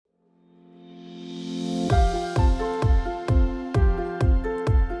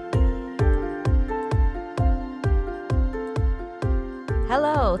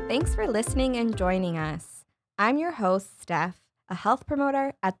Hello, thanks for listening and joining us. I'm your host, Steph, a health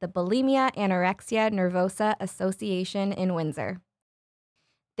promoter at the Bulimia Anorexia Nervosa Association in Windsor.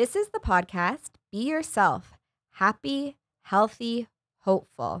 This is the podcast, Be Yourself, Happy, Healthy,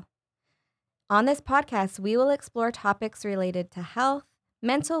 Hopeful. On this podcast, we will explore topics related to health,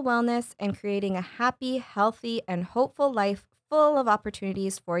 mental wellness, and creating a happy, healthy, and hopeful life full of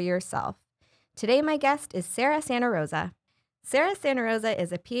opportunities for yourself. Today, my guest is Sarah Santa Rosa. Sarah Santa Rosa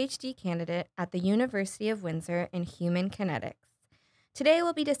is a PhD candidate at the University of Windsor in human kinetics. Today,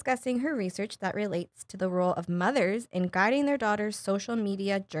 we'll be discussing her research that relates to the role of mothers in guiding their daughters' social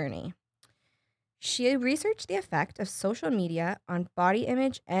media journey. She researched the effect of social media on body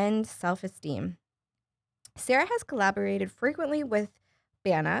image and self-esteem. Sarah has collaborated frequently with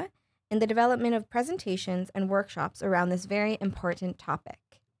BANA in the development of presentations and workshops around this very important topic.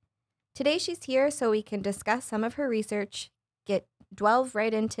 Today, she's here so we can discuss some of her research, delve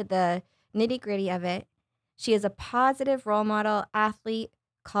right into the nitty-gritty of it. She is a positive role model, athlete,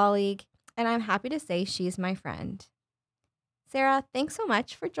 colleague, and I'm happy to say she's my friend. Sarah, thanks so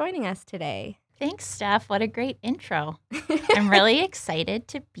much for joining us today. Thanks, Steph. What a great intro. I'm really excited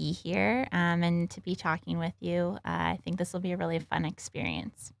to be here and to be talking with you. I think this will be a really fun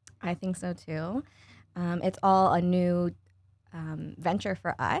experience. I think so too. It's all a new venture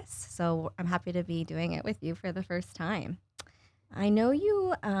for us, so I'm happy to be doing it with you for the first time. I know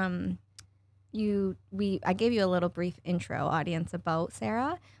I gave you a little brief intro, audience, about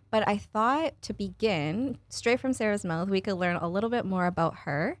Sarah, but I thought to begin, straight from Sarah's mouth, we could learn a little bit more about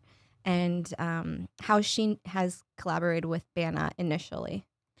her and how she has collaborated with BANA initially.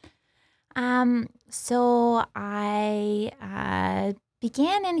 So I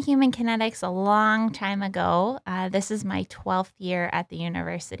began in human kinetics a long time ago. This is my 12th year at the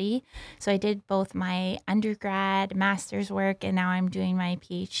university. So I did both my undergrad, master's work, and now I'm doing my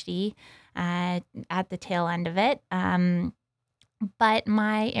PhD at the tail end of it. But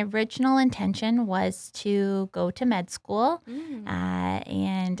my original intention was to go to med school,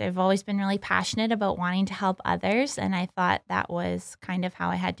 and I've always been really passionate about wanting to help others, and I thought that was kind of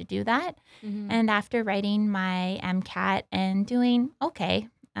how I had to do that. And after writing my MCAT and doing okay,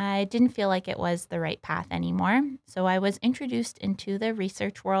 I didn't feel like it was the right path anymore. So I was introduced into the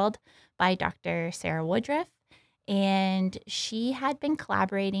research world by Dr. Sarah Woodruff, and she had been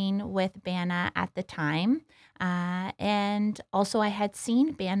collaborating with BANA at the time. And also, I had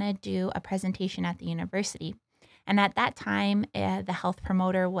seen BANA do a presentation at the university. And at that time, the health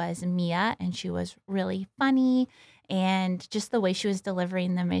promoter was Mia, and she was really funny. And just the way she was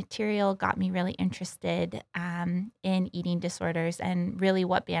delivering the material got me really interested in eating disorders and really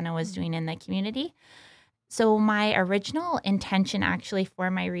what BANA was doing in the community. So my original intention actually for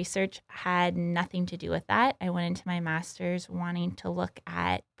my research had nothing to do with that. I went into my master's wanting to look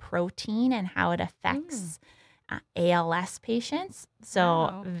at protein and how it affects ALS patients. So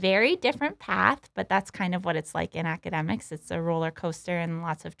Wow. very different path, but that's kind of what it's like in academics. It's a roller coaster and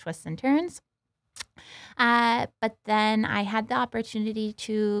lots of twists and turns. But then I had the opportunity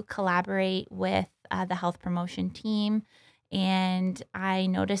to collaborate with the health promotion team, and I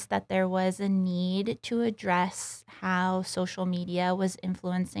noticed that there was a need to address how social media was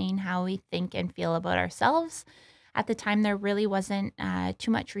influencing how we think and feel about ourselves. At the time, there really wasn't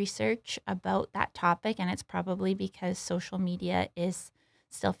too much research about that topic, and it's probably because social media is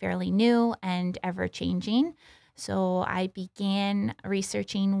still fairly new and ever changing. So I began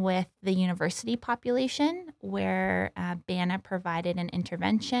researching with the university population where BANA provided an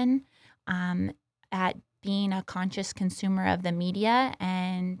intervention at being a conscious consumer of the media.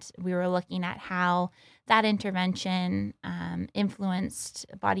 And we were looking at how that intervention influenced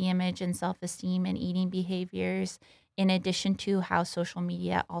body image and self-esteem and eating behaviors, in addition to how social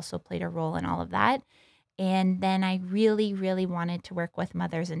media also played a role in all of that. And then I really, really wanted to work with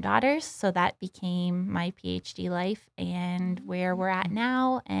mothers and daughters. So that became my PhD life and where we're at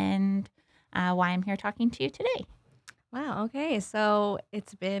now and why I'm here talking to you today. Wow, okay. So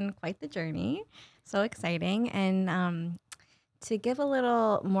it's been quite the journey. So exciting. And to give a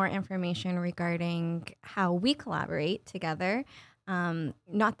little more information regarding how we collaborate together,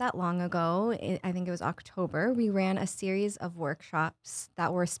 not that long ago, I think it was October, we ran a series of workshops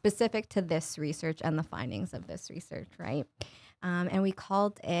that were specific to this research and the findings of this research, right? And we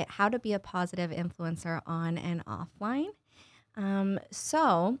called it How to Be a Positive Influencer On and Offline.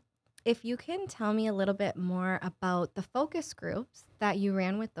 So if you can tell me a little bit more about the focus groups that you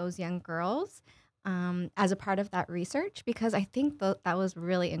ran with those young girls as a part of that research, because I think that was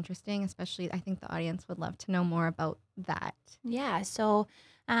really interesting, especially I think the audience would love to know more about that. Yeah. So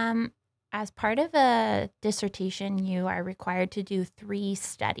um, As part of a dissertation, you are required to do 3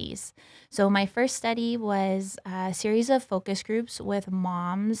 studies. So, my first study was a series of focus groups with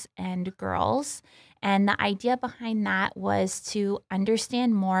moms and girls. And the idea behind that was to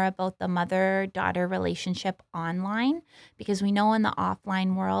understand more about the mother daughter relationship online, because we know in the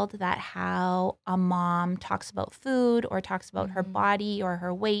offline world that how a mom talks about food or talks about her Mm-hmm. body or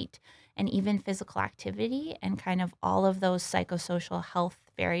her weight and even physical activity and kind of all of those psychosocial health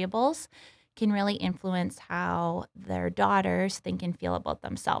variables can really influence how their daughters think and feel about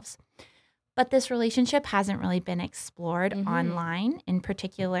themselves. But this relationship hasn't really been explored Mm-hmm. online, in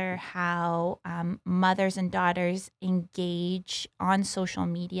particular, how mothers and daughters engage on social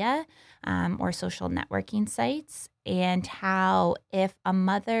media or social networking sites, and how if a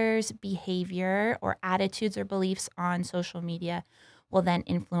mother's behavior or attitudes or beliefs on social media will then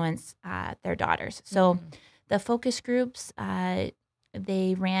influence their daughters. So Mm-hmm. the focus groups,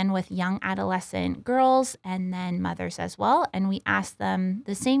 they ran with young adolescent girls and then mothers as well. And we asked them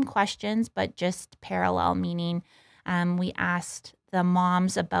the same questions, but just parallel, meaning we asked the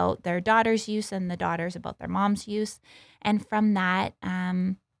moms about their daughter's use and the daughters about their mom's use. And from that,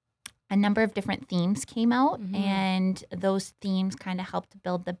 a number of different themes came out, Mm-hmm. and those themes kind of helped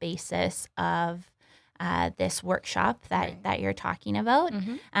build the basis of this workshop that Right. that you're talking about.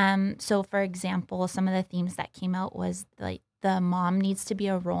 Mm-hmm. So, for example, some of the themes that came out was like the mom needs to be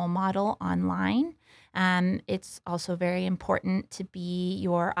a role model online. It's also very important to be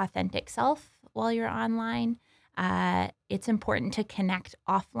your authentic self while you're online. It's important to connect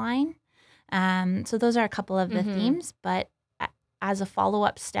offline. So those are a couple of the Mm-hmm. themes, but as a follow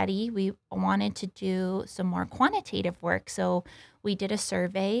up study, we wanted to do some more quantitative work. So we did a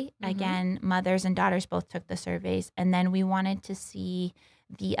survey. Mm-hmm. Again, mothers and daughters both took the surveys. And then we wanted to see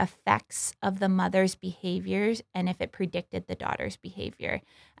the effects of the mother's behaviors and if it predicted the daughter's behavior.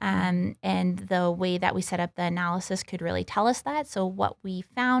 And the way that we set up the analysis could really tell us that. So what we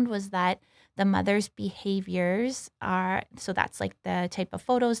found was that the mother's behaviors are, so that's like the type of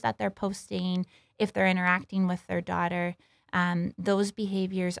photos that they're posting, if they're interacting with their daughter, those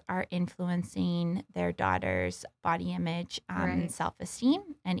behaviors are influencing their daughter's body image and Right. self esteem,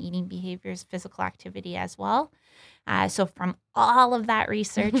 and eating behaviors, physical activity as well. So, from all of that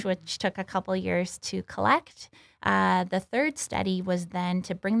research, which took a couple years to collect, the third study was then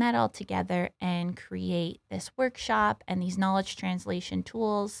to bring that all together and create this workshop and these knowledge translation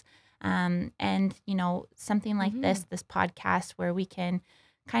tools. And, something like Mm-hmm. this podcast, where we can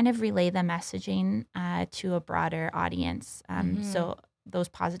kind of relay the messaging to a broader audience. Mm-hmm. So those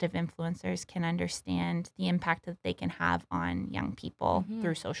positive influencers can understand the impact that they can have on young people Mm-hmm.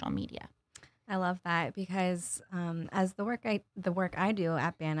 through social media. I love that because as the work I do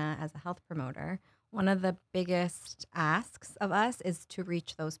at Banna as a health promoter, one of the biggest asks of us is to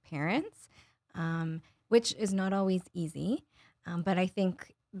reach those parents, um, which is not always easy. But I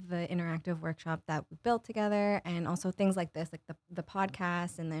think the interactive workshop that we built together, and also things like this, like the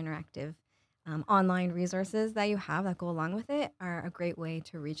podcast and the interactive online resources that you have that go along with it, are a great way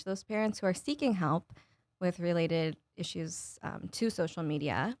to reach those parents who are seeking help with related issues to social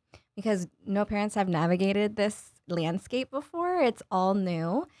media, because no parents have navigated this landscape before. It's all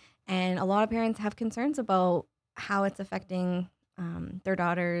new. And a lot of parents have concerns about how it's affecting their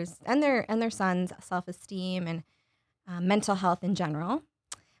daughters and their sons' self esteem and mental health in general.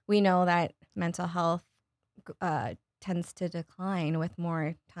 We know that mental health uh, tends to decline with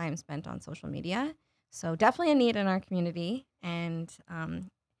more time spent on social media. So definitely a need in our community, and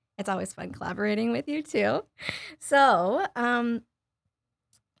it's always fun collaborating with you too. So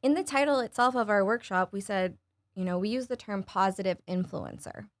in the title itself of our workshop, we said, we use the term positive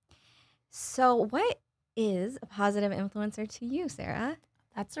influencer. So what is a positive influencer to you, Sarah?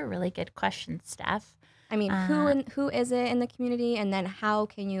 That's a really good question, Steph. I mean, Uh, who is it in the community, and then how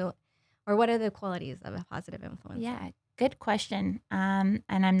can you, or what are the qualities of a positive influencer? yeah, good question. And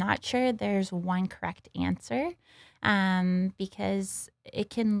I'm not sure there's one correct answer, because it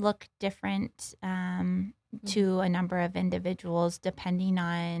can look different Mm-hmm. to a number of individuals depending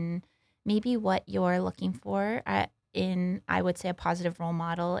on maybe what you're looking for. I would say a positive role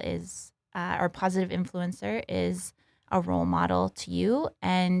model is, or positive influencer is a role model to you,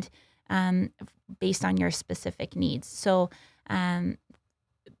 and based on your specific needs. So, um,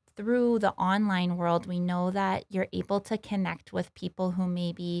 through the online world, we know that you're able to connect with people who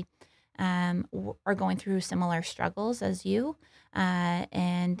maybe are going through similar struggles as you.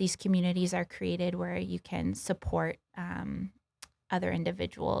 And these communities are created where you can support other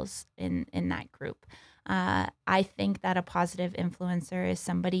individuals in that group. I think that a positive influencer is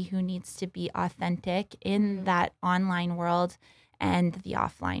somebody who needs to be authentic in Mm-hmm. that online world and the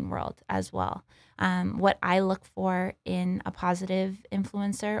offline world as well. What I look for in a positive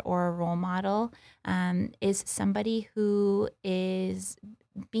influencer or a role model is somebody who is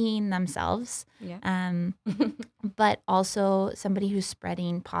being themselves, Yeah. but also somebody who's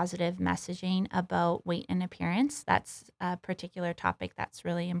spreading positive messaging about weight and appearance. That's a particular topic that's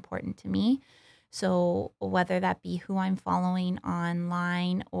really important to me. So, whether that be who I'm following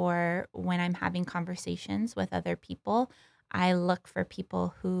online or when I'm having conversations with other people, I look for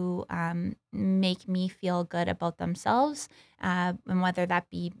people who make me feel good about themselves, and whether that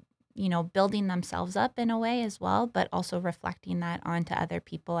be, building themselves up in a way as well, but also reflecting that onto other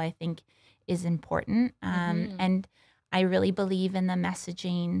people, I think is important. Mm-hmm. And I really believe in the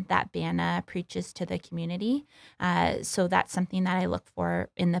messaging that Bana preaches to the community. So that's something that I look for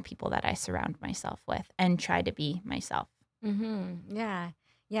in the people that I surround myself with and try to be myself. Mm-hmm. Yeah.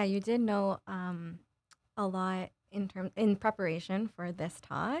 Yeah, you did know a lot in preparation for this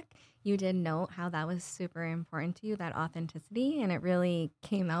talk. You did note how that was super important to you, that authenticity, and it really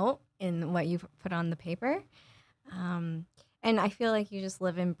came out in what you put on the paper. Um, and I feel like you just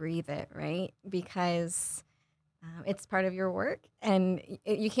live and breathe it, right? Because it's part of your work and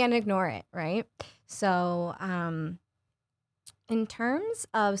you can't ignore it, right? So, in terms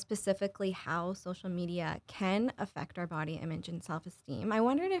of specifically how social media can affect our body image and self esteem, I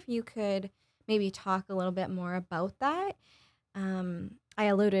wondered if you could maybe talk a little bit more about that. I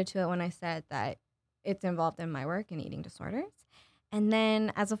alluded to it when I said that it's involved in my work and eating disorders. And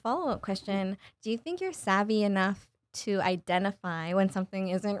then, as a follow up question, do you think you're savvy enough to identify when something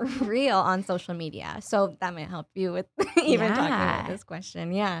isn't real on social media? So that might help you with even talking about Yeah. this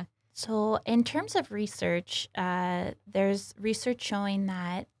question. Yeah. So, in terms of research, there's research showing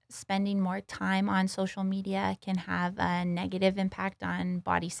that spending more time on social media can have a negative impact on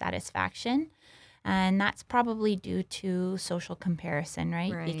body satisfaction. And that's probably due to social comparison,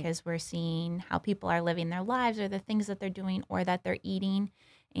 right? Right. Because we're seeing how people are living their lives or the things that they're doing or that they're eating.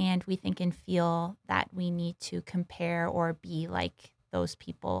 And we think and feel that we need to compare or be like those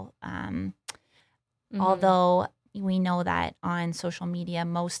people. Mm-hmm. Although we know that on social media,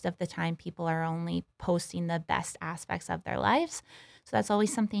 most of the time people are only posting the best aspects of their lives. So that's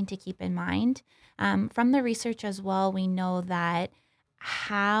always something to keep in mind. From the research as well, we know that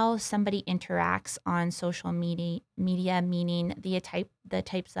how somebody interacts on social media, meaning the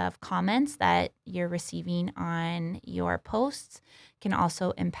types of comments that you're receiving on your posts, can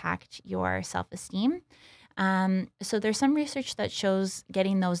also impact your self-esteem. So there's some research that shows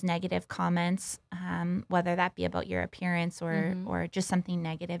getting those negative comments, whether that be about your appearance or Mm-hmm. or just something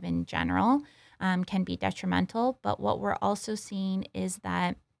negative in general, can be detrimental. But what we're also seeing is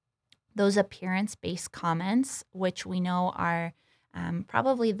that those appearance-based comments, which we know are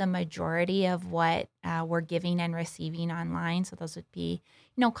probably the majority of what we're giving and receiving online. So those would be,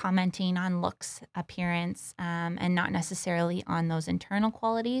 commenting on looks, appearance, and not necessarily on those internal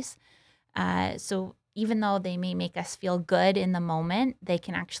qualities. So even though they may make us feel good in the moment, they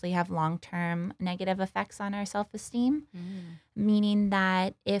can actually have long-term negative effects on our self-esteem, Mm. meaning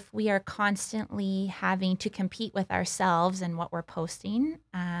that if we are constantly having to compete with ourselves and what we're posting,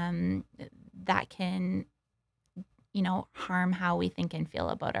 that can, harm how we think and feel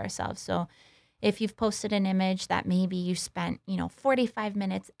about ourselves. So if you've posted an image that maybe you spent, 45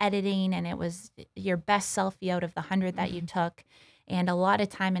 minutes editing and it was your best selfie out of the 100 that you Mm-hmm. took, and a lot of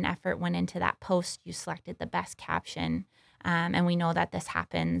time and effort went into that post, you selected the best caption. And we know that this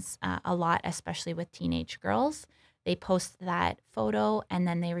happens a lot, especially with teenage girls. They post that photo and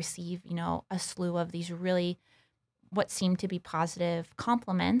then they receive, a slew of these really what seem to be positive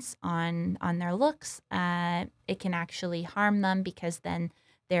compliments on their looks. It can actually harm them because then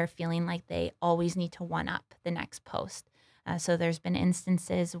they're feeling like they always need to one up the next post. So there's been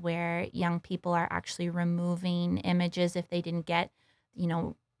instances where young people are actually removing images if they didn't get,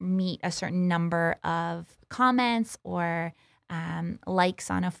 meet a certain number of comments or likes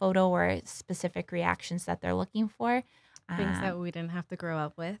on a photo or specific reactions that they're looking for. Things Um, that we didn't have to grow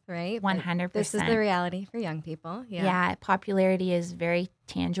up with, right? But this is the 100%. reality for young people. Yeah. Yeah, popularity is very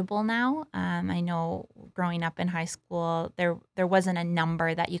tangible now. I know growing up in high school, there wasn't a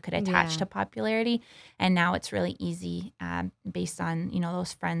number that you could attach Yeah. to popularity, and now it's really easy based on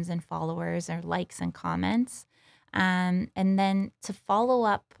those friends and followers or likes and comments. And then to follow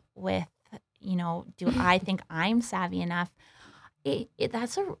up with, do I think I'm savvy enough?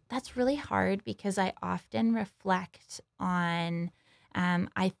 That's really hard because I often reflect on.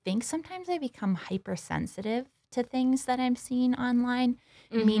 I think sometimes I become hypersensitive to things that I'm seeing online,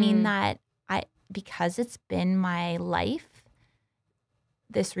 meaning Mm-hmm. that because it's been my life,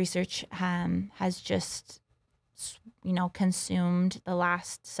 this research has just consumed the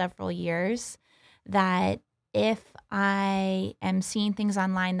last several years, that if I am seeing things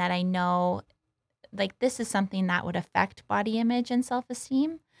online that I know, like, this is something that would affect body image and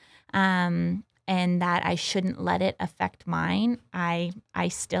self-esteem, and that I shouldn't let it affect mine, I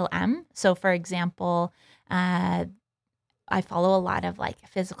still am. So, for example, uh, I follow a lot of like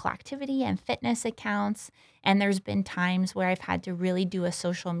physical activity and fitness accounts. And there's been times where I've had to really do a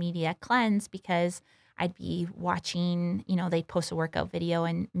social media cleanse because I'd be watching, they'd post a workout video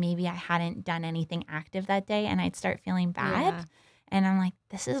and maybe I hadn't done anything active that day and I'd start feeling bad. Yeah. And I'm like,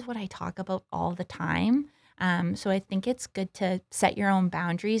 this is what I talk about all the time. So I think it's good to set your own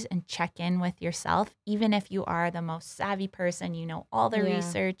boundaries and check in with yourself, even if you are the most savvy person, you know all the Yeah.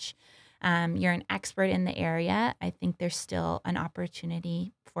 research, you're an expert in the area. I think there's still an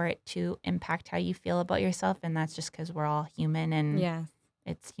opportunity for it to impact how you feel about yourself. And that's just because we're all human and Yes.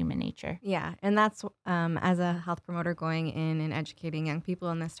 it's human nature. Yeah, and that's as a health promoter going in and educating young people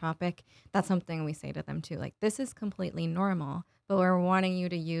on this topic, that's something we say to them too. Like, this is completely normal, but we're wanting you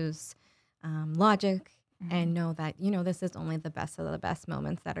to use logic Mhm. and know that, this is only the best of the best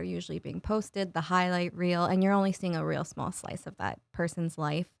moments that are usually being posted, the highlight reel, and you're only seeing a real small slice of that person's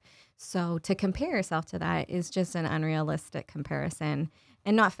life. So to compare yourself to that is just an unrealistic comparison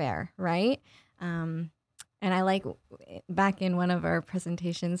and not fair, right? Um, and I like back in one of our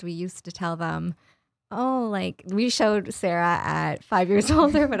presentations, we used to tell them, oh, like we showed Sarah at 5 years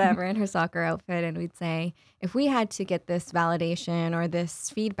old or whatever in her soccer outfit. And we'd say, if we had to get this validation or this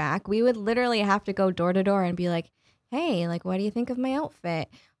feedback, we would literally have to go door to door and be like, hey, like, what do you think of my outfit?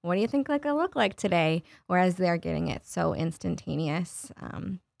 What do you think like I look like today? Whereas they're getting it so instantaneous.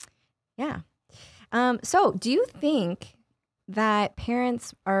 Yeah. So do you think that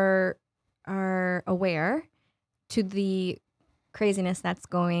parents are aware to the craziness that's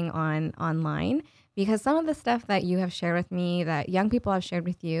going on online? Because some of the stuff that you have shared with me, that young people have shared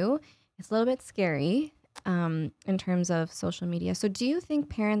with you, it's a little bit scary in terms of social media. So do you think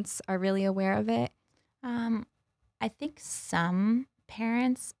parents are really aware of it? Um, I think some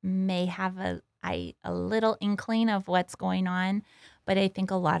parents may have a little inkling of what's going on, but I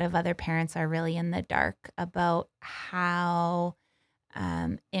think a lot of other parents are really in the dark about how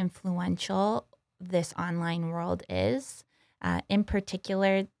influential this online world is. In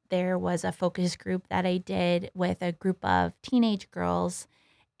particular, there was a focus group that I did with a group of teenage girls,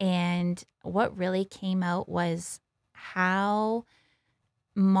 and what really came out was how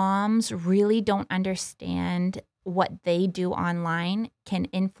moms really don't understand what they do online can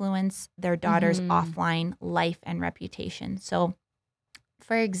influence their daughter's Mm-hmm. offline life and reputation. So,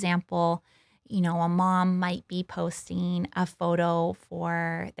 for example, a mom might be posting a photo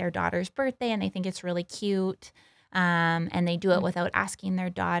for their daughter's birthday and they think it's really cute. And they do it without asking their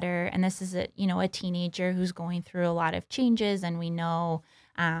daughter. And this is a teenager who's going through a lot of changes. And we know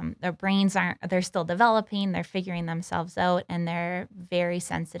their brains they're still developing, they're figuring themselves out, and they're very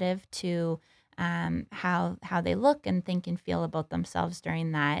sensitive to how they look and think and feel about themselves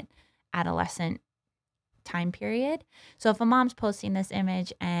during that adolescent time period. So if a mom's posting this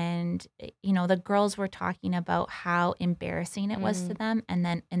image and the girls were talking about how embarrassing it was to Mm. them, and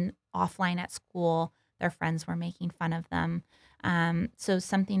then in offline at school their friends were making fun of them. So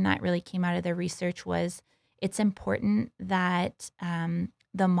something that really came out of the research was it's important that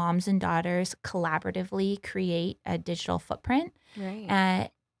the moms and daughters collaboratively create a digital footprint. Right. uh,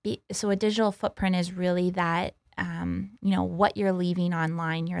 so a digital footprint is really that what you're leaving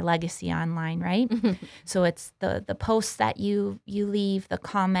online, your legacy online, right? So it's the posts that you leave, the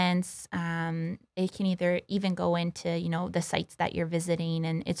comments. It can either even go into the sites that you're visiting,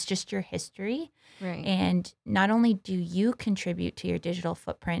 and it's just your history. Right. And not only do you contribute to your digital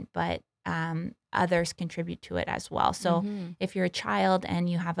footprint, but others contribute to it as well. So Mm-hmm. if you're a child and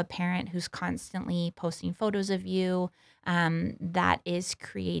you have a parent who's constantly posting photos of you, that is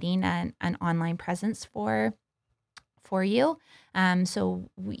creating an online presence for you.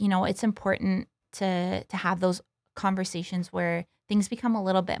 It's important to have those conversations where things become a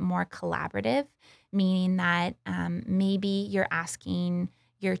little bit more collaborative, meaning that maybe you're asking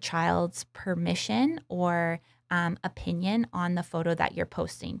your child's permission or opinion on the photo that you're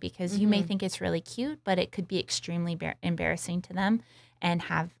posting, because you may Mm-hmm. think it's really cute, but it could be extremely embarrassing to them and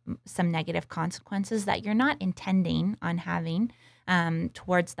have some negative consequences that you're not intending on having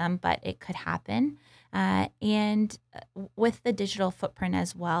towards them, but it could happen. And with the digital footprint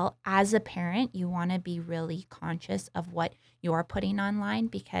as well, as a parent, you want to be really conscious of what you're putting online,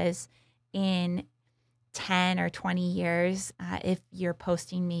 because in 10 or 20 years, if you're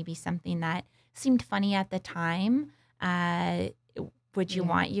posting maybe something that seemed funny at the time, uh, would you Yeah.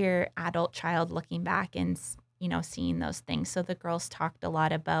 want your adult child looking back and seeing those things. So the girls talked a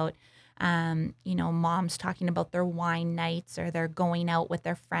lot about, moms talking about their wine nights or they're going out with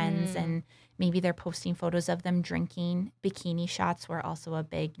their friends Mm. and maybe they're posting photos of them drinking. Bikini shots were also a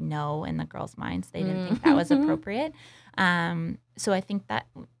big no in the girls' minds. They didn't think that was Mm. appropriate. So I think that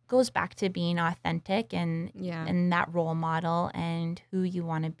goes back to being authentic and Yeah. and that role model and who you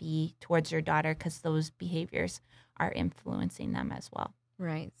want to be towards your daughter because those behaviors are influencing them as well.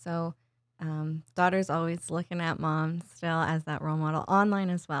 Right. So, daughter's always looking at mom still as that role model online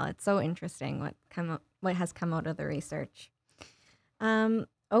as well. It's so interesting what has come out of the research.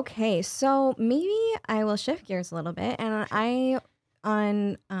 Okay, so maybe I will shift gears a little bit, and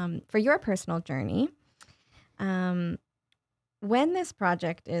for your personal journey, um, when this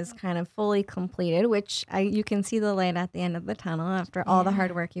project is kind of fully completed, which you can see the light at the end of the tunnel after all the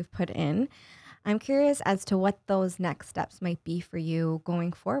hard Yeah. work you've put in. I'm curious as to what those next steps might be for you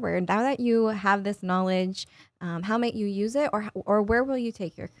going forward. Now that you have this knowledge, how might you use it, or where will you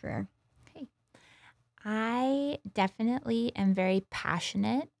take your career? Okay. I definitely am very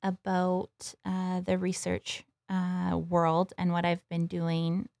passionate about the research world and what I've been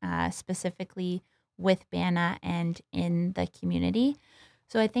doing specifically with BANA and in the community.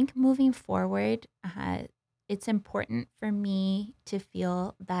 So I think moving forward, it's important for me to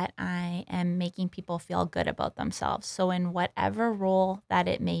feel that I am making people feel good about themselves. So in whatever role that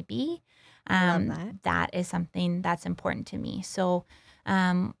it may be, I love that. that is something that's important to me. So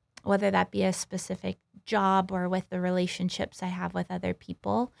um, whether that be a specific job or with the relationships I have with other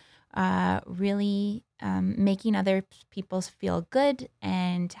people, really making other people feel good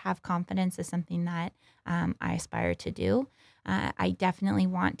and have confidence is something that I aspire to do. I definitely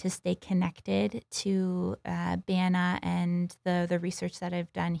want to stay connected to BANA and the research that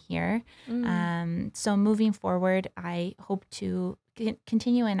I've done here. Mm. So moving forward, I hope to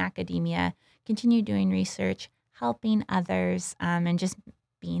continue in academia, continue doing research, helping others, and just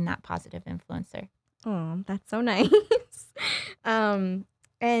being that positive influencer. Oh, that's so nice. um,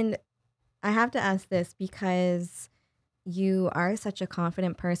 and I have to ask this because you are such a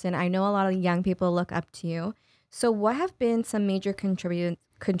confident person. I know a lot of young people look up to you. So, what have been some major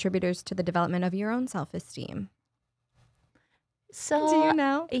contributors to the development of your own self esteem? Do So, you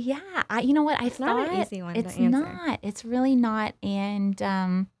know? yeah, you know what? I It's not an thought easy one to it's answer. not. It's really not. And,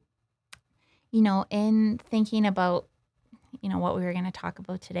 in thinking about, what we were going to talk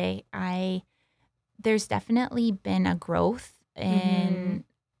about today, there's definitely been a growth Mm-hmm.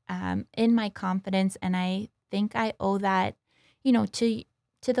 in my confidence, and I think I owe that,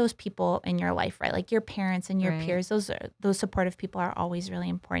 to those people in your life, right? Like your parents and your Right. peers. Those supportive people are always really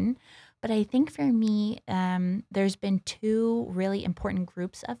important. But I think for me, there's been two really important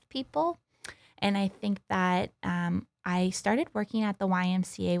groups of people, and I think that I started working at the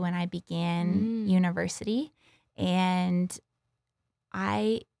YMCA when I began Mm. university, and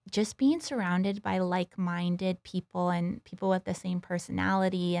I just being surrounded by like-minded people and people with the same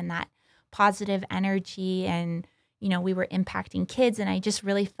personality and that positive energy and we were impacting kids and I just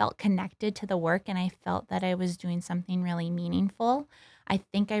really felt connected to the work and I felt that I was doing something really meaningful. I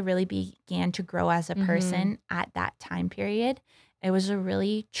think I really began to grow as a Mm-hmm. person at that time period. It was a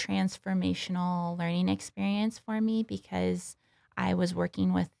really transformational learning experience for me because I was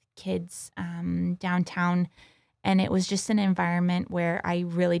working with kids downtown and it was just an environment where I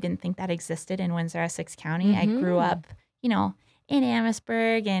really didn't think that existed in Windsor-Essex County. I grew Mm-hmm. up, you know, in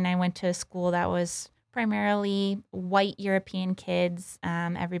Amherstburg, and I went to a school that was primarily white European kids.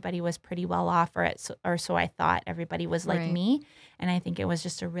 Everybody was pretty well off, or so I thought. Everybody was like Right. me, and I think it was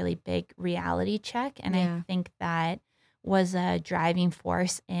just a really big reality check. And I Yeah. think that was a driving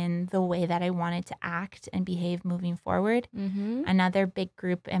force in the way that I wanted to act and behave moving forward. Mm-hmm. Another big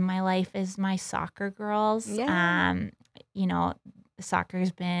group in my life is my soccer girls. Yeah. You know,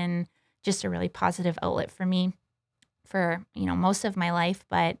 soccer's been just a really positive outlet for me for, most of my life,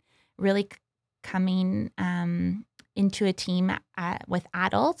 but really coming into a team with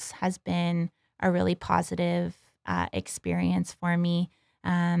adults has been a really positive experience for me.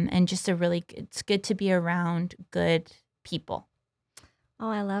 And just it's good to be around good people. Oh,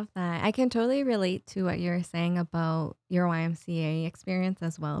 I love that. I can totally relate to what you're saying about your YMCA experience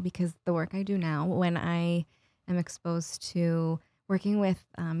as well, because the work I do now, when I am exposed to working with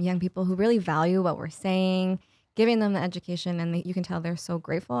young people who really value what we're saying, giving them the education, and you can tell they're so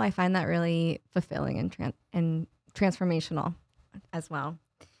grateful, I find that really fulfilling and transformational as well.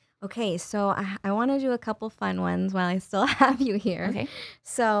 Okay, so I want to do a couple fun ones while I still have you here. Okay.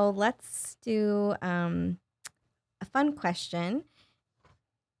 So let's do a fun question.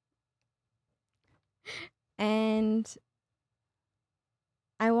 And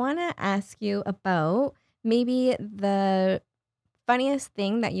I want to ask you about maybe the funniest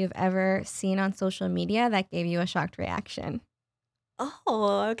thing that you've ever seen on social media that gave you a shocked reaction.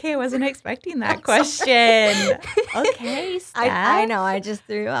 Oh, okay. I wasn't expecting that I'm sorry. question. Okay, I know, Steph. I just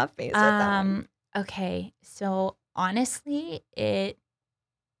threw you off base with that one. Okay. So honestly, it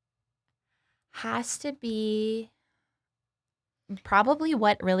has to be probably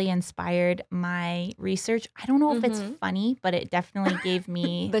what really inspired my research. I don't know if it's Mhm. funny, but it definitely gave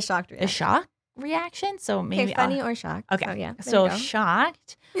me The shocked the reaction. shock reaction. So Okay, maybe I'll funny or shocked. Okay. So yeah, there you So go.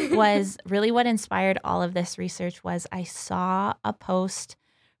 shocked was really what inspired all of this research was I saw a post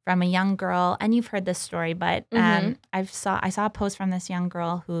from a young girl, and you've heard this story, but Mhm. I saw a post from this young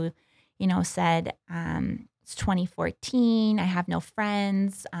girl who, said, it's 2014, I have no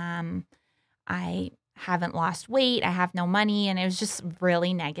friends, I haven't lost weight, I have no money, and it was just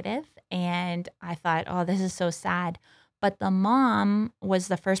really negative. And I thought, oh, this is so sad. But the mom was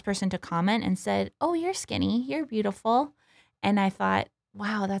the first person to comment and said, "Oh, you're skinny, you're beautiful." And I thought,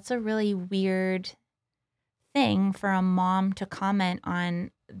 wow, that's a really weird thing for a mom to comment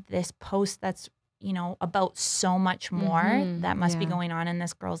on this post that's, about so much more that must be Yeah. going on in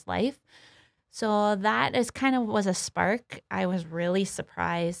this girl's life. So that is kind of was a spark. I was really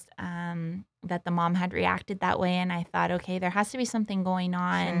surprised that the mom had reacted that way, and I thought, okay, there has to be something going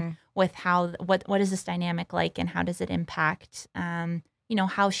on Sure. with how what is this dynamic like, and how does it impact,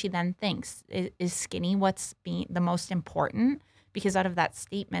 how she then thinks. Is skinny what's being the most important? Because out of that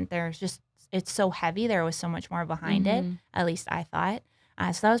statement, there's just it's so heavy. There was so much more behind it. Mhm. At least I thought.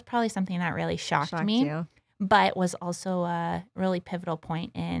 So that was probably something that really shocked Shocked me, you. but was also a really pivotal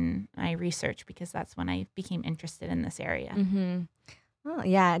point in my research because that's when I became interested in this area. Mhm. Oh,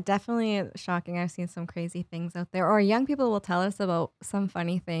 yeah, definitely shocking. I've seen some crazy things out there. Or young people will tell us about some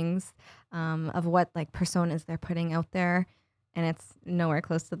funny things of what like personas they're putting out there, and it's nowhere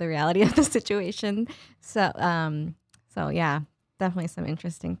close to the reality of the situation. So yeah, definitely some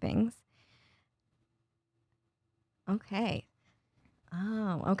interesting things. Okay.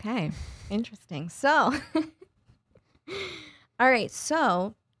 Oh, okay. Interesting. So, all right.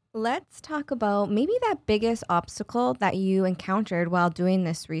 So, let's talk about maybe that biggest obstacle that you encountered while doing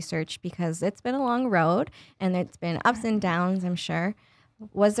this research because it's been a long road and it's been ups and downs, I'm sure.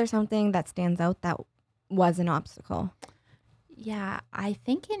 Was there something that stands out that was an obstacle? Yeah, I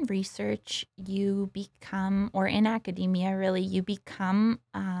think in research, you become, or in academia, really, you become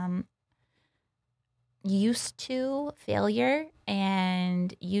used to failure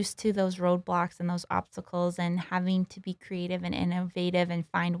and used to those roadblocks and those obstacles and having to be creative and innovative and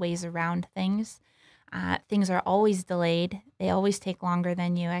find ways around things. Things are always delayed, they always take longer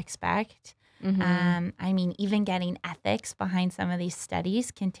than you expect. Mm-hmm. I mean, even getting ethics behind some of these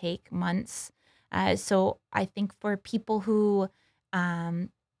studies can take months. So I think for people who um,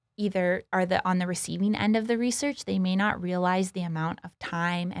 either are on the receiving end of the research, they may not realize the amount of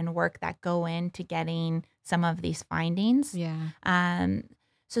time and work that go into getting some of these findings. Yeah. Um,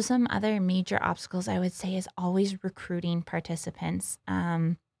 so some other major obstacles I would say is always recruiting participants.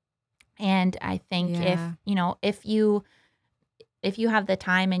 And I think Yeah. if you have the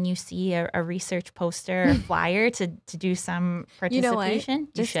time and you see a research poster or flyer to do some You know what? participation,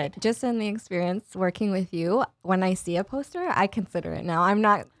 you should. Just in the experience working with you, when I see a poster, I consider it now. I'm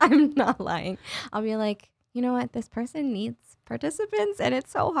not lying. I'll be like, you know what? This person needs participants and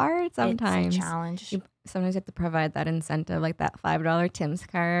it's so hard It's a sometimes. challenge. Sometimes you have to provide that incentive, like that $5 Tim's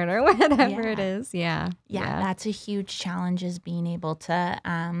card or whatever it Yeah. is. Yeah. Yeah, Yeah. that's a huge challenge is being able to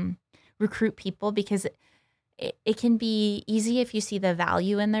recruit people because it can be easy if you see the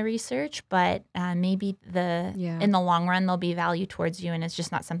value in the research, but maybe Yeah. in the long run there'll be value towards you, and it's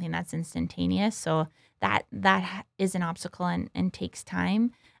just not something that's instantaneous. So that is an obstacle and takes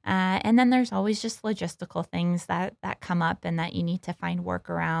time. And then there's always just logistical things that come up and that you need to find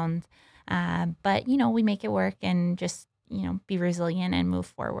workaround. But we make it work and just be resilient and move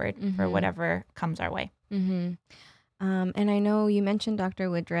forward for Mm-hmm. whatever comes our way. Mm-hmm. And I know you mentioned Dr.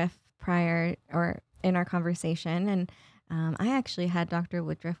 Woodruff prior or in our conversation, and I actually had Dr.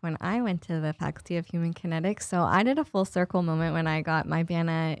 Woodruff when I went to the Faculty of Human Kinetics. So I did a full circle moment when I got my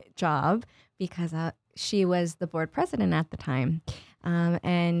BANA job because she was the board president at the time.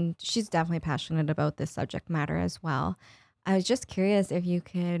 And she's definitely passionate about this subject matter as well. I was just curious if you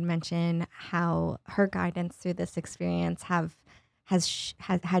could mention how her guidance through this experience has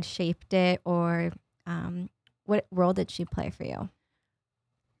had shaped it, or um, what role did she play for you?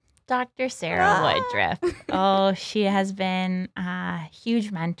 Dr. Sarah Ah! Woodruff. Oh, she has been a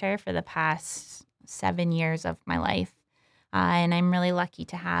huge mentor for the past 7 years of my life. And I'm really lucky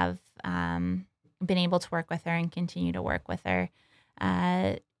to have been able to work with her and continue to work with her.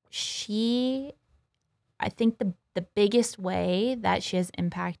 Uh, she I think the biggest way that she has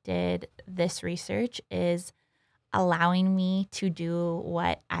impacted this research is allowing me to do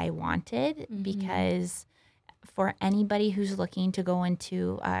what I wanted, because for anybody who's looking to go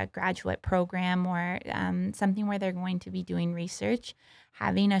into a graduate program or something where they're going to be doing research,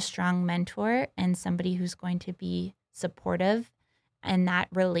 having a strong mentor and somebody who's going to be supportive and that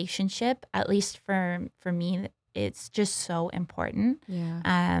relationship, at least for me, it's just so important.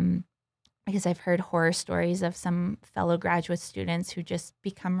 Yeah. Because I've heard horror stories of some fellow graduate students who just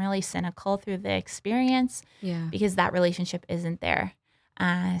become really cynical through the experience Yeah. because that relationship isn't there.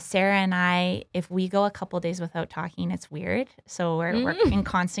 Sarah and I, if we go a couple days without talking, it's weird. So we're in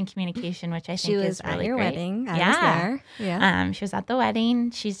constant communication, which I She think was is really at your great. wedding. I was there. Yeah. She was at the wedding.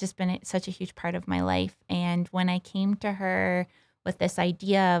 She's just been such a huge part of my life. And when I came to her with this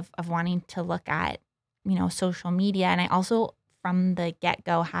idea of wanting to look at, social media, and I also from the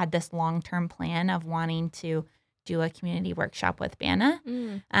get-go had this long-term plan of wanting to do a community workshop with Banna.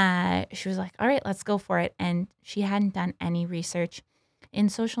 She was like, all right, let's go for it. And she hadn't done any research in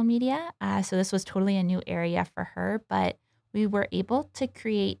social media. So this was totally a new area for her, but we were able to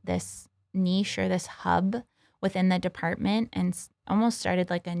create this niche or this hub within the department and almost started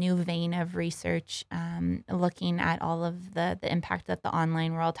like a new vein of research, looking at all of the impact that the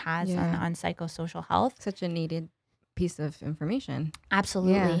online world has on psychosocial health. Such a needed piece of information.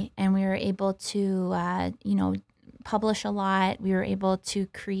 Absolutely. And we were able to, publish a lot. We were able to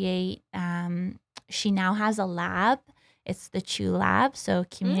create, she now has a lab. It's the CHEW Lab, so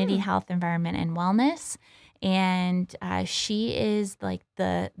Community Health, Environment, and Wellness. And she is like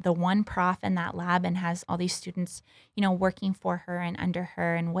the one prof in that lab and has all these students, working for her and under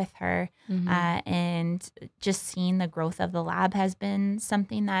her and with her. And just seeing the growth of the lab has been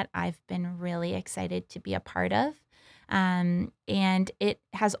something that I've been really excited to be a part of. And it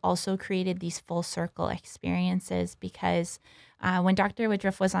has also created these full circle experiences because when Dr.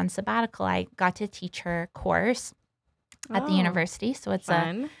 Woodruff was on sabbatical, I got to teach her a course at the university. So it's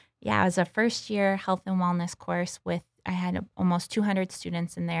fun. it was a first year health and wellness course I had almost 200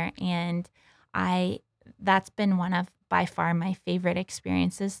 students in there. And that's been one of by far my favorite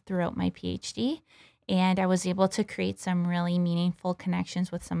experiences throughout my PhD. And I was able to create some really meaningful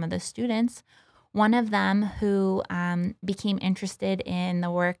connections with some of the students. One of them who became interested in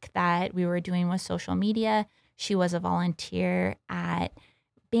the work that we were doing with social media, she was a volunteer at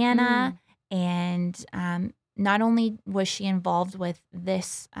Banna. And not only was she involved with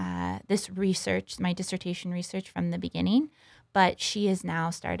this research, my dissertation research from the beginning, but she has now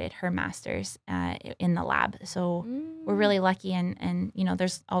started her master's in the lab. So we're really lucky, and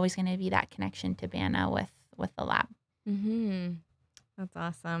there's always going to be that connection to Banna with the lab. That's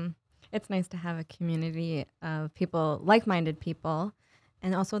awesome. It's nice to have a community of people, like-minded people,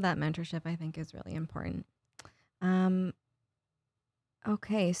 and also that mentorship I think is really important.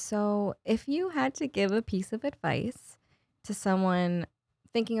 Okay, so if you had to give a piece of advice to someone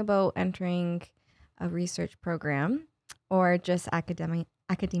thinking about entering a research program or just academia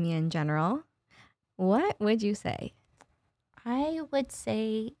in general, what would you say? I would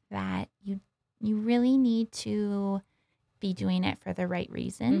say that you really need to be doing it for the right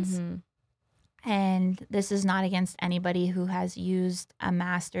reasons. And this is not against anybody who has used a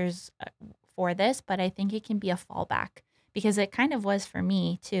master's for this, but I think it can be a fallback because it kind of was for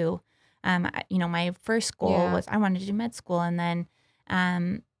me too. My first goal was I wanted to do med school, and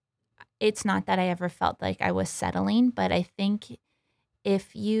then it's not that I ever felt like I was settling, but I think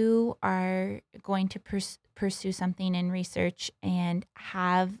if you are going to pursue something in research and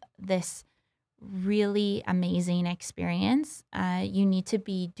have this really amazing experience, you need to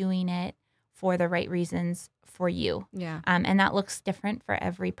be doing it for the right reasons for you. And that looks different for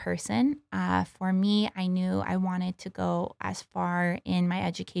every person. For me, I knew I wanted to go as far in my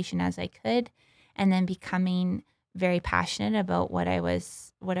education as I could, and then becoming very passionate about what I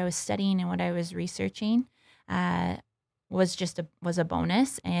was studying and what I was researching was a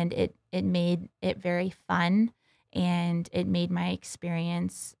bonus, and it made it very fun, and it made my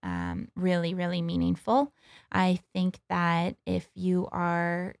experience really, really meaningful. I think that if you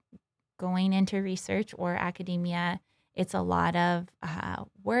are going into research or academia, it's a lot of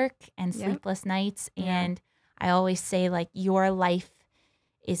work and sleepless nights. And I always say, like, your life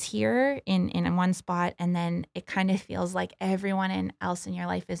is here in one spot, and then it kind of feels like everyone else in your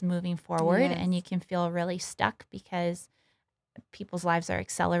life is moving forward, and you can feel really stuck because people's lives are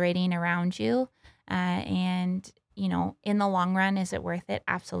accelerating around you. And, in the long run, is it worth it?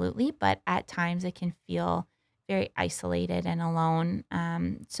 Absolutely. But at times it can feel very isolated and alone.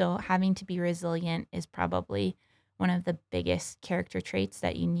 So having to be resilient is probably one of the biggest character traits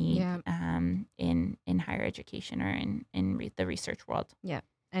that you need Yeah. in higher education or in the research world Yeah.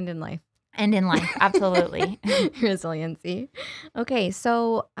 And in life. and in life. Absolutely. Resiliency. Okay,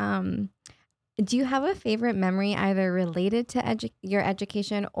 so do you have a favorite memory either related to your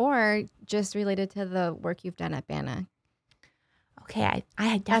education or just related to the work you've done at Banna? Okay, I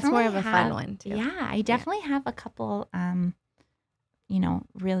That's more definitely of a fun have, one too. yeah, I Yeah. definitely have a couple,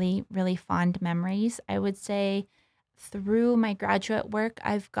 really, really fond memories. I would say through my graduate work,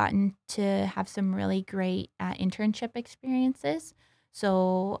 I've gotten to have some really great internship experiences.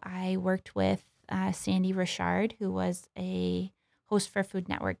 So I worked with Sandy Richard, who was a host for Food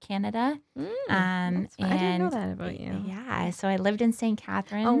Network Canada. That's fun. I didn't know And that about you. yeah, so I lived in St. Oh, well, I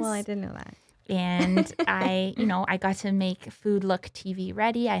Catharines. didn't know that. And I got to make food look TV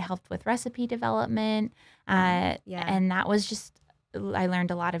ready. I helped with recipe development. Yeah. And that was just, I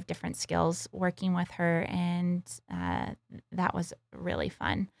learned a lot of different skills working with her. And that was really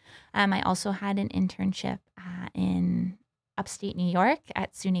fun. I also had an internship in upstate New York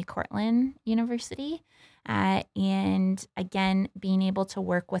at SUNY Cortland University. And again, being able to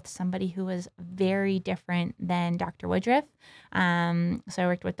work with somebody who was very different than Dr. Woodruff. So I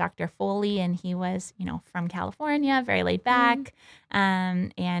worked with Dr. Foley, and he was, from California, very laid back.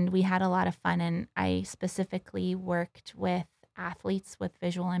 And we had a lot of fun. And I specifically worked with athletes with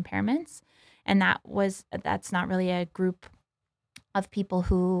visual impairments. And that's not really a group of people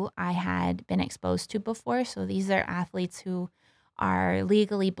who I had been exposed to before. So these are athletes who are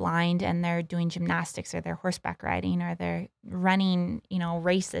legally blind and they're doing gymnastics or they're horseback riding or they're running,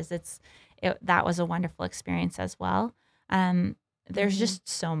 races. That was a wonderful experience as well. There's just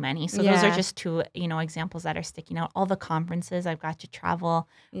so many. So those are Yeah. just two, examples that are sticking out. All the conferences I've got to travel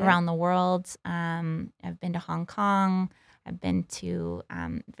Yeah. around the world. I've been to Hong Kong. I've been to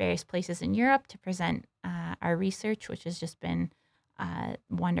various places in Europe to present our research, which has just been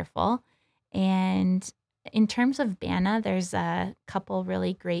wonderful. And in terms of Banna, there's a couple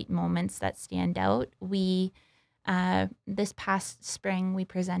really great moments that stand out. This past spring, we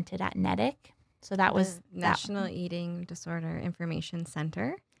presented at NEDIC. So that was the National Eating Disorder Information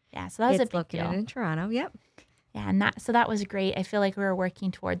Center. Yeah, so that was a It's big located deal. in Toronto. Yep. Yeah, and that was great. I feel like we were working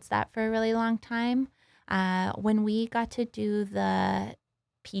towards that for a really long time. When we got to do the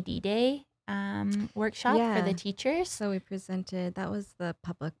PD Day workshop for Yeah. the teachers. So we presented, that was the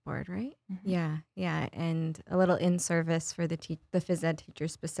public board, right? Mhm. Yeah. Yeah. And a little in-service for the phys ed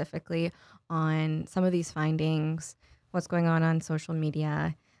teachers specifically on some of these findings, what's going on social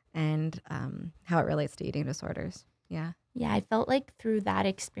media, and how it relates to eating disorders. Yeah. Yeah, I felt like through that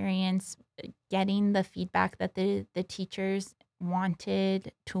experience, getting the feedback that the teachers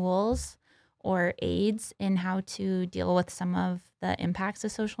wanted tools or aids in how to deal with some of the impacts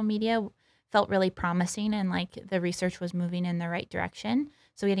of social media felt really promising and like the research was moving in the right direction.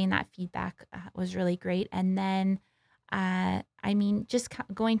 So getting that feedback was really great. And then, just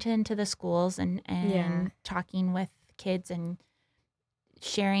going into the schools and Yeah. talking with kids and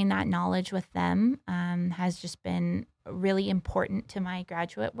sharing that knowledge with them has just been really important to my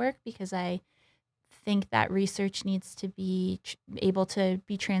graduate work because I think that research needs to be able to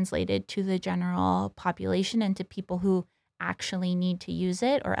be translated to the general population and to people who actually need to use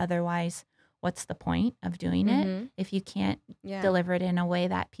it, or otherwise, what's the point of doing it? Mm-hmm. If you can't Yeah. deliver it in a way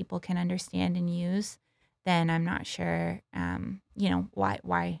that people can understand and use, then I'm not sure,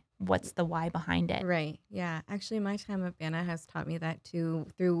 what's the why behind it. Right. Yeah. Actually, my time at Banna has taught me that too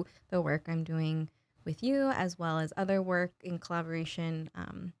through the work I'm doing with you, as well as other work in collaboration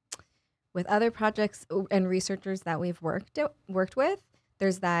with other projects and researchers that we've worked with.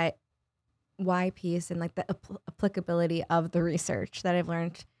 There's that why piece and like the applicability of the research that I've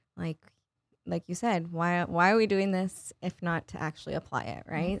learned. Like you said, why are we doing this if not to actually apply it,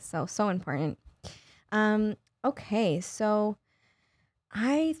 right? So important. Okay, so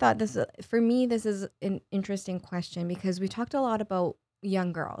I thought for me, this is an interesting question because we talked a lot about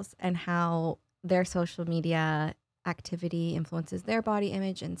young girls and how their social media activity influences their body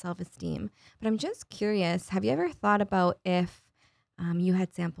image and self-esteem. But I'm just curious, have you ever thought about if you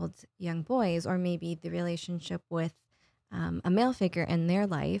had sampled young boys or maybe the relationship with a male figure in their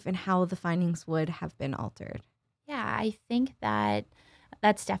life and how the findings would have been altered? Yeah, I think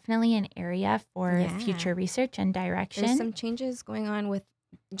that's definitely an area for Yeah. future research and There's direction. some changes going on with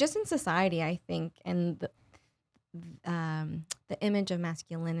just in society, I think, and the image of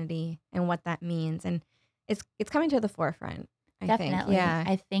masculinity and what that means, and it's coming to the forefront. I Definitely. think, yeah,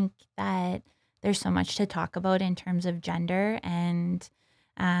 I think that there's so much to talk about in terms of gender and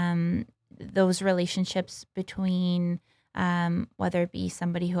those relationships between whether it be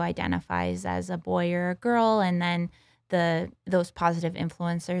somebody who identifies as a boy or a girl, and then those positive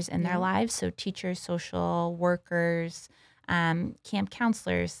influencers in their Yeah. lives. So teachers, social workers, camp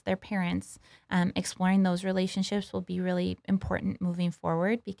counselors, their parents, exploring those relationships will be really important moving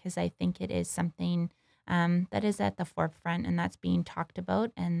forward, because I think it is something that is at the forefront and that's being talked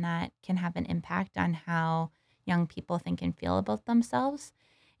about, and that can have an impact on how young people think and feel about themselves.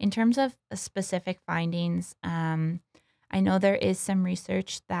 In terms of specific findings, I know there is some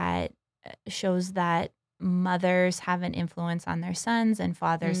research that shows that mothers have an influence on their sons, and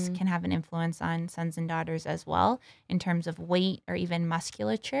fathers Mm. can have an influence on sons and daughters as well, in terms of weight or even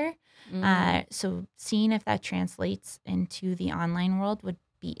musculature. Mm. So seeing if that translates into the online world would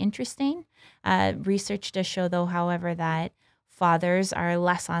be interesting. Research does show, though, however, that fathers are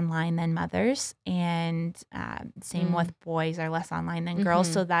less online than mothers, and same Mm. with boys are less online than girls.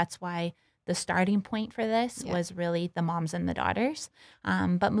 Mm-hmm. So that's why the starting point for this Yeah. was really the moms and the daughters.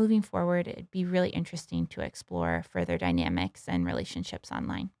 But moving forward, it'd be really interesting to explore further dynamics and relationships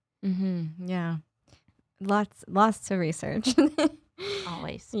online. Mm-hmm. Yeah. Lots to research.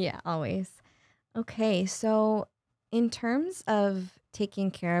 Always. Yeah, always. Okay, so in terms of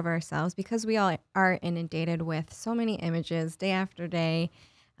taking care of ourselves, because we all are inundated with so many images day after day,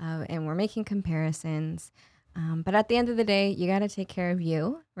 and we're making comparisons. But at the end of the day, you got to take care of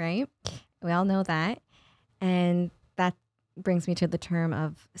you, right? We all know that. And that brings me to the term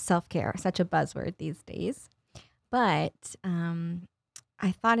of self care, such a buzzword these days. But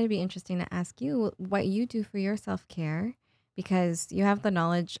I thought it'd be interesting to ask you what you do for your self care, because you have the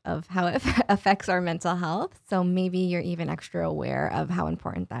knowledge of how it affects our mental health. So maybe you're even extra aware of how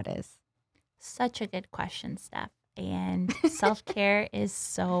important that is. Such a good question, Steph. And self care is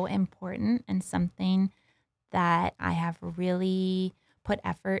so important, and something that I have really put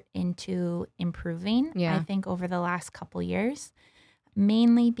effort into improving, I Yeah. think, over the last couple years,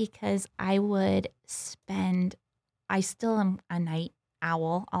 mainly because I still am a night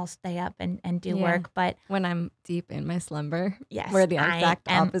owl. I'll stay up and do Yeah. work, but When I'm deep in my slumber, yes, we're the I exact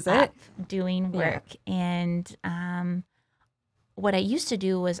am opposite. up doing Yeah. work. And what I used to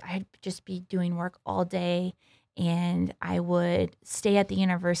do was I'd just be doing work all day, and I would stay at the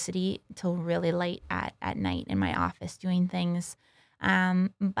university till really late at night in my office doing things.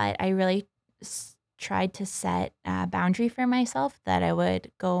 But I really tried to set a boundary for myself that I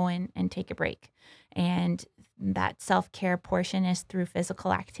would go and take a break. And that self-care portion is through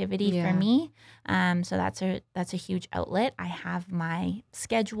physical activity for Yeah. me. So that's a huge outlet. I have my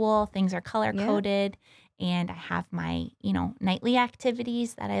schedule, things are color Yeah. coded, and I have my, nightly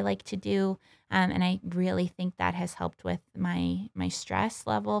activities that I like to do. And I really think that has helped with my stress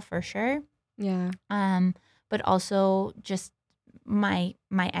level for sure. Yeah. Um, but also just my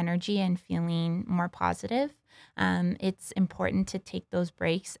energy and feeling more positive. It's important to take those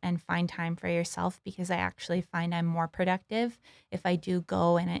breaks and find time for yourself, because I actually find I'm more productive if I do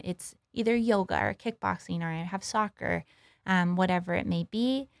go and it's either yoga or kickboxing, or I have soccer, whatever it may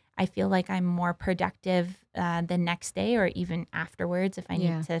be. I feel like I'm more productive the next day, or even afterwards, if I need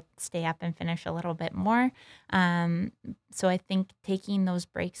Yeah. to stay up and finish a little bit more. Um, so I think taking those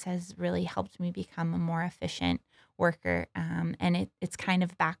breaks has really helped me become a more efficient worker. And it's kind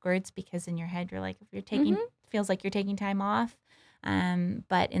of backwards, because in your head you're like, if you're taking, Hmm. feels like you're taking time off.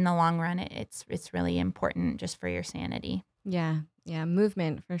 But in the long run, it's really important just for your sanity. Yeah. Yeah.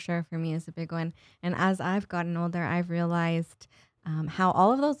 Movement for sure for me is a big one. And as I've gotten older, I've realized how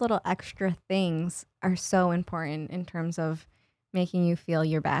all of those little extra things are so important in terms of making you feel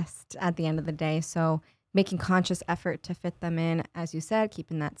your best at the end of the day. So making conscious effort to fit them in, as you said,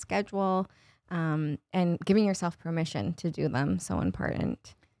 keeping that schedule, and giving yourself permission to do them. So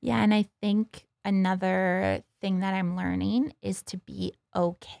important. Yeah, and I think another thing that I'm learning is to be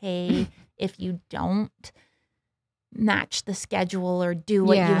okay if you don't match the schedule or do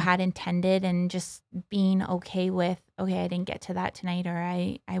what you Yeah. had intended, and just being okay with, okay, I didn't get to that tonight, or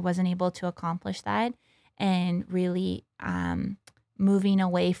I wasn't able to accomplish that, and really moving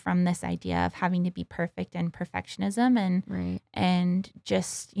away from this idea of having to be perfect and perfectionism, Right. and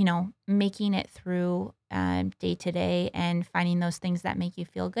just, making it through day to day, and finding those things that make you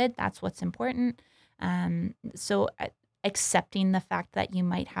feel good. That's what's important. So accepting the fact that you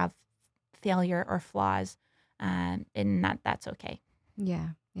might have failure or flaws, and that's okay. Yeah.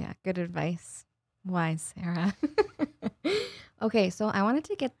 Yeah. Good advice. Wise, Sarah. Okay. So I wanted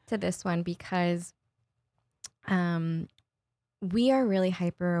to get to this one because um, we are really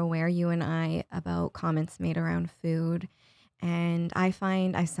hyper aware, you and I, about comments made around food. And I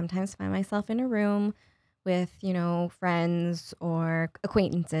sometimes find myself in a room with, friends or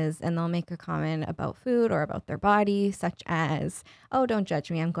acquaintances, and they'll make a comment about food or about their body, such as, "Oh, don't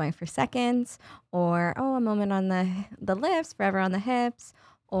judge me, I'm going for seconds," or, "Oh, a moment on the lips, forever on the hips,"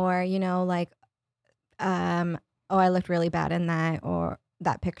 or, like, um, "Oh, I looked really bad in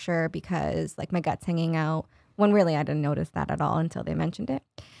that picture because like my gut's hanging out," when really I didn't notice that at all until they mentioned it.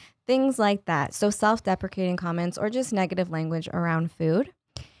 Things like that. So self-deprecating comments or just negative language around food.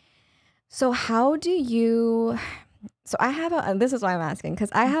 So how do you so I have a this is why I'm asking,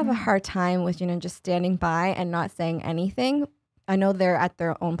 because I have a Mhm. hard time with, just standing by and not saying anything. I know they're at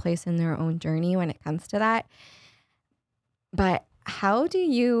their own place in their own journey when it comes to that. But how do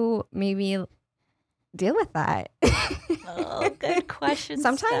you maybe deal with that? Oh, good question,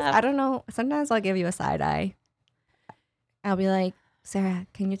 Sometimes, Steph. I don't know, sometimes I'll give you a side eye. I'll be like, "Sarah,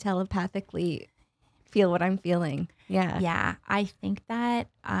 can you telepathically feel what I'm feeling?" Yeah, Yeah, I think that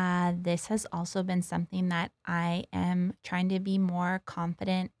this has also been something that I am trying to be more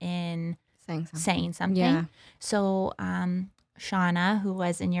confident in saying something. saying something. Yeah. So, Shauna, who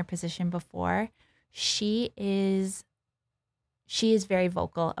was in your position before, she is she is very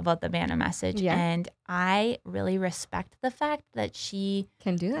vocal about the Banner message, Yeah. and I really respect the fact that she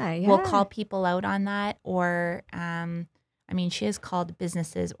Can do that, will yeah. call people out on that, or I mean, she has called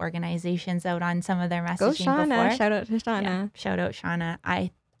businesses, organizations out on some of their Go messaging Shauna, before. shout out to Yeah, Shauna. shout out Shauna.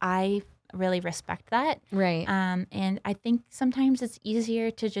 I really respect that. Right. And I think sometimes it's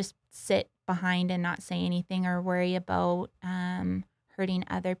easier to just sit behind and not say anything or worry about hurting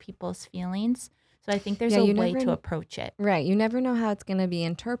other people's feelings. So I think there's Yeah, a you way never to kn approach it. right, you never know how it's gonna be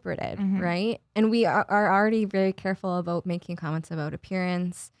interpreted, Hmm. right? And we are already very careful about making comments about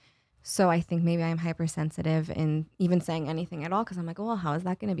appearance, so I think maybe I'm hypersensitive in even saying anything at all because 'cause I'm like, "Well, how is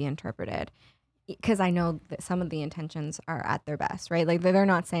that gonna be interpreted?" Because I know that some of the intentions are at their best, right? Like, they're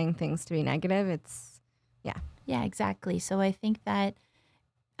not saying things to be negative, it's yeah. Yeah, exactly. So I think that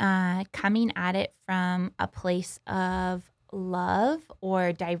coming at it from a place of love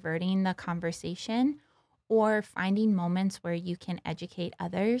or diverting the conversation or finding moments where you can educate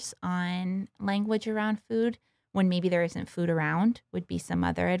others on language around food when maybe there isn't food around would be some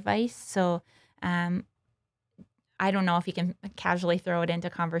other advice. So, um, I don't know if you can casually throw it into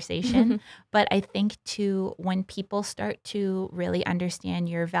conversation, but I think too, when people start to really understand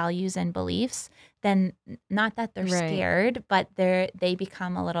your values and beliefs, then not that they're Right. scared, but they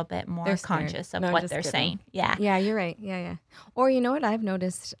become a little bit They're more scared. conscious of No, I'm what just they're kidding. saying. Yeah. Yeah, you're right. Yeah, yeah. Or you know what I've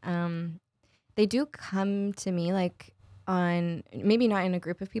noticed? They do come to me like on maybe not in a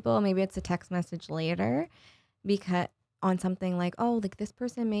group of people, maybe it's a text message later because on something like, "Oh, like this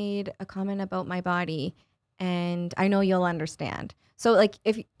person made a comment about my body and I know you'll understand." So like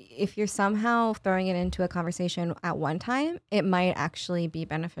if you're somehow throwing it into a conversation at one time, it might actually be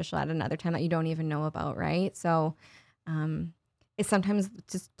beneficial at another time that you don't even know about, right? So um it's sometimes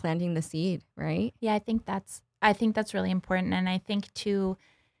just planting the seed, right? Yeah, I think that's really important. And I think too,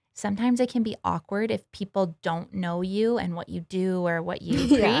 sometimes it can be awkward if people don't know you and what you do or what you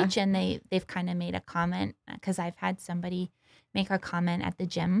Yeah. preach, and they've kind of made a comment, because I've had somebody make a comment at the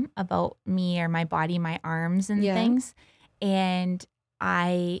gym about me or my body, my arms and Yeah. things, and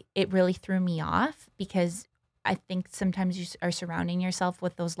I it really threw me off because I think sometimes you are surrounding yourself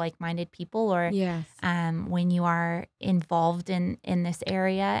with those like-minded people, or Yes. when you are involved in this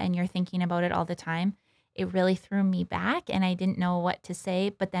area and you're thinking about it all the time, it really threw me back and I didn't know what to say,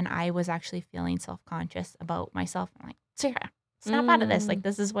 but then I was actually feeling self-conscious about myself. I'm like, "Sarah, snap out of this. Like Mm.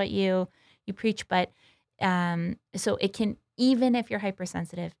 this is what you preach." But so it can, even if you're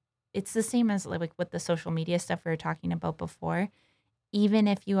hypersensitive, it's the same as like with the social media stuff we were talking about before. Even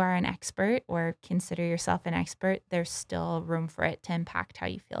if you are an expert or consider yourself an expert, there's still room for it to impact how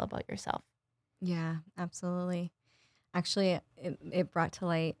you feel about yourself. Yeah, absolutely. Actually, it brought to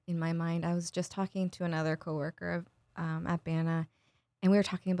light in my mind. I was just talking to another coworker at Bana, and we were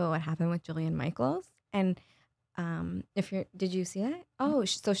talking about what happened with Jillian Michaels. And if you're, did you see it? Oh,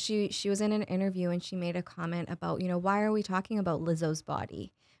 so she was in an interview and she made a comment about, why are we talking about Lizzo's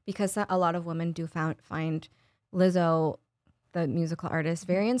body? Because a lot of women do find Lizzo, the musical artist, Mhm.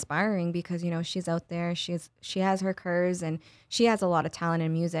 very inspiring because she's out there, she has her curves and she has a lot of talent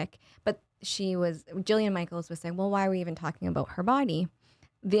in music. But Jillian Michaels was saying, well, why are we even talking about her body?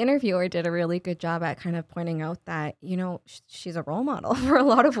 The interviewer did a really good job at kind of pointing out that she's a role model for a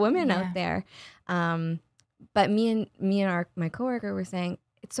lot of women out Yeah. there. Um, but me and my coworker were saying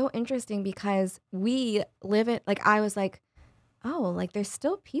it's so interesting because we live it. Like I was like, oh, like there's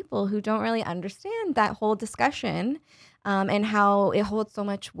still people who don't really understand that whole discussion, and how it holds so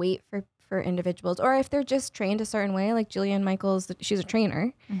much weight for individuals, or if they're just trained a certain way, like Jillian Michaels, she's a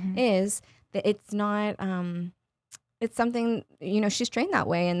trainer, Mhm. is It's not, it's something, she's trained that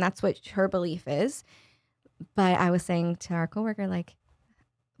way and that's what her belief is. But I was saying to our coworker, like,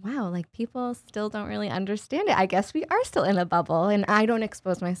 wow, like people still don't really understand it. I guess we are still in a bubble and I don't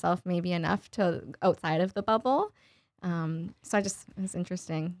expose myself maybe enough to outside of the bubble. So it was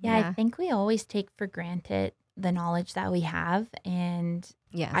interesting. Yeah, I Yeah. think we always take for granted the knowledge that we have. And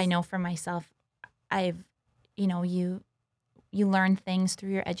I Yes. know for myself, I've, you know, you learn things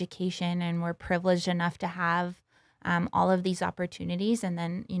through your education, and we're privileged enough to have all of these opportunities. And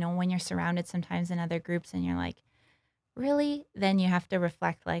then, when you're surrounded sometimes in other groups and you're like, really? Then you have to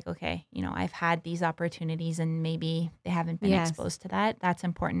reflect, like, okay, I've had these opportunities and maybe they haven't been Yes. exposed to that. That's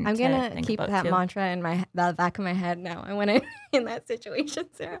important I'm to gonna think keep about that too. mantra in the back of my head now. And when I'm in that situation,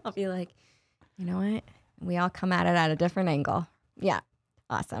 Sarah, I'll be like, you know what? We all come at it at a different angle. Yeah.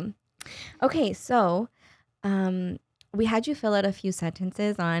 Awesome. Okay, so we had you fill out a few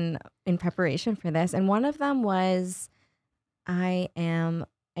sentences in preparation for this, and one of them was I am,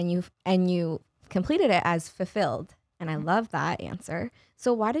 and you completed it as fulfilled, and I love that answer.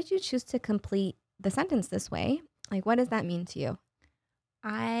 So why did you choose to complete the sentence this way? Like, what does that mean to you?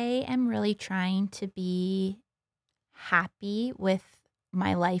 I am really trying to be happy with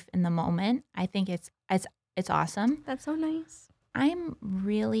my life in the moment. I think it's awesome. That's so nice. I'm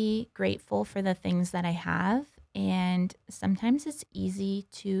really grateful for the things that I have, and sometimes it's easy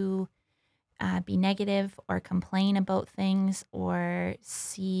to be negative or complain about things or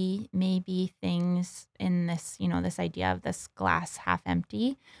see maybe things in this idea of this glass half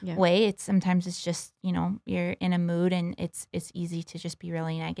empty Yeah. way. It's just, you're in a mood and it's easy to just be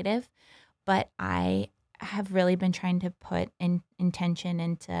really negative. But I have really been trying to put intention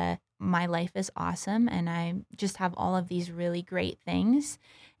into my life is awesome and I just have all of these really great things.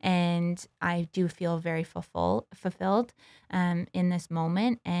 And I do feel very fulfilled in this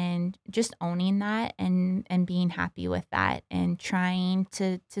moment, and just owning that and being happy with that and trying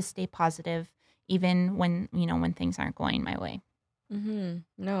to stay positive even when things aren't going my way.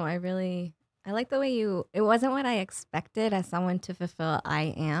 No, I like the way it wasn't what I expected as someone to fulfill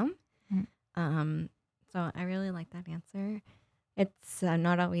I am. Mm. Um, so I really like that answer. It's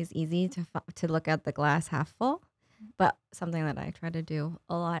not always easy to look at the glass half full, but something that I try to do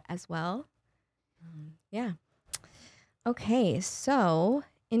a lot as well. Yeah. Okay, so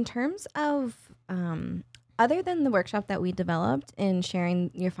in terms of other than the workshop that we developed in sharing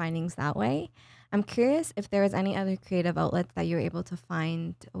your findings that way, I'm curious if there was any other creative outlets that you were able to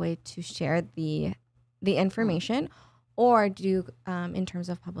find a way to share the information, or do in terms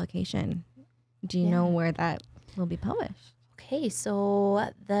of publication. Do you know Yeah. where that will be published? Okay,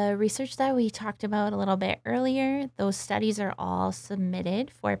 so the research that we talked about a little bit earlier, those studies are all submitted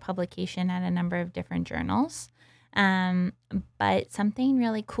for publication at a number of different journals. Um, but something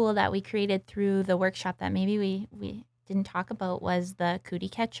really cool that we created through the workshop that maybe we didn't talk about was the cootie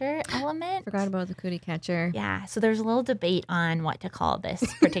catcher element. Forgot about the cootie catcher. Yeah, so there's a little debate on what to call this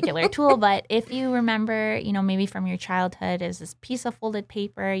particular tool, but if you remember, maybe from your childhood, is this piece of folded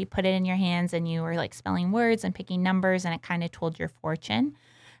paper, you put it in your hands and you were like spelling words and picking numbers and it kind of told your fortune.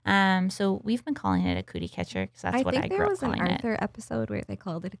 So we've been calling it a cootie catcher because that's I what think I there grew up was an calling it. Arthur episode where they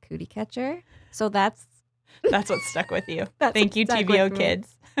called it a cootie catcher. So that's That's what stuck with you. That's Thank what you, stuck TVO with me.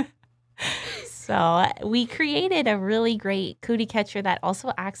 kids. So we created a really great cootie catcher that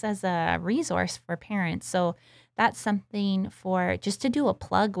also acts as a resource for parents. So that's something for just to do a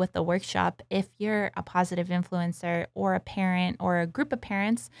plug with the workshop. If you're a positive influencer or a parent or a group of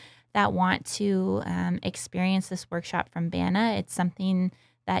parents that want to experience this workshop from Banna, it's something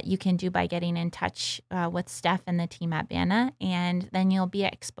that you can do by getting in touch with Steph and the team at Banna. And then you'll be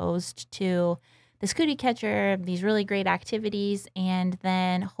exposed to this cootie catcher, these really great activities, and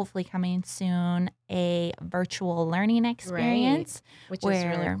then hopefully coming soon, a virtual learning experience. Which is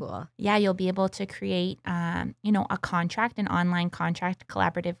really where, cool. Yeah, you'll be able to create, a contract, an online contract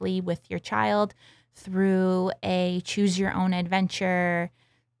collaboratively with your child through a choose your own adventure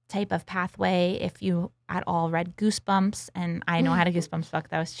type of pathway. If you at all read Goosebumps, and I know I had a Goosebumps book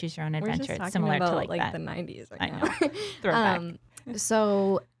that was choose your own We're adventure. just It's talking similar about to like that. the 90s right I now. know. Throwback.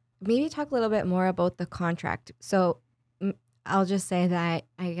 So maybe talk a little bit more about the contract. So I'll just say that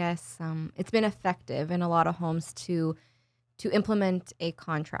I guess it's been effective in a lot of homes to implement a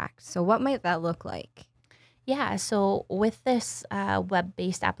contract. So what might that look like? Yeah, so with this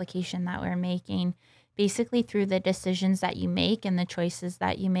web-based application that we're making, basically through the decisions that you make and the choices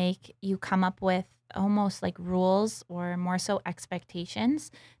that you make, you come up with almost like rules or more so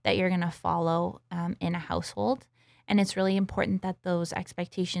expectations that you're going to follow in a household. And it's really important that those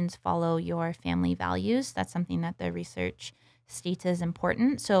expectations follow your family values. That's something that the research states as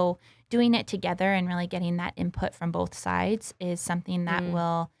important. So doing it together and really getting that input from both sides is something that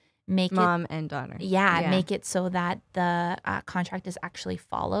will make it Mom and daughter. make it so that the contract is actually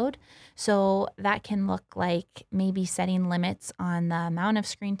followed. So that can look like maybe setting limits on the amount of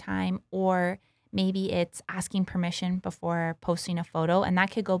screen time, or maybe it's asking permission before posting a photo, and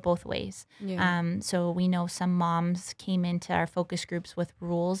that could go both ways. Yeah. So we know some moms came into our focus groups with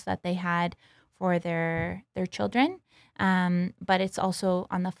rules that they had for their children. But it's also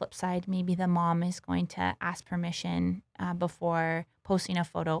on the flip side, maybe the mom is going to ask permission before posting a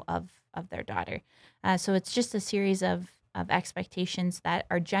photo of their daughter. So it's just a series of expectations that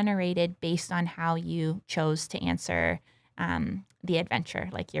are generated based on how you chose to answer the adventure,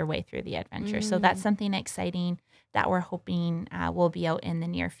 like your way through the adventure. So that's something exciting that we're hoping will be out in the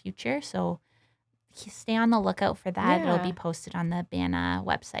near future. So stay on the lookout for that. It'll be Yeah. posted on the BANA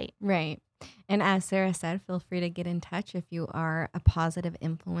website. Right. And as Sarah said, feel free to get in touch if you are a positive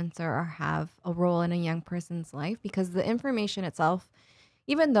influencer or have a role in a young person's life, because the information itself,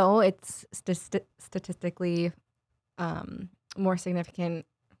 even though it's statistically more significant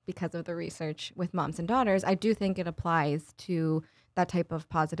because of the research with moms and daughters, I do think it applies to that type of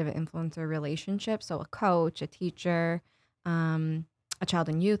positive influencer relationship. So a coach, a teacher, a child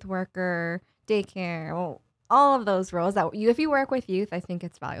and youth worker, daycare, well, all of those roles that if you work with youth, I think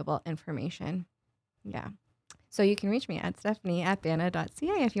it's valuable information. Yeah. So you can reach me at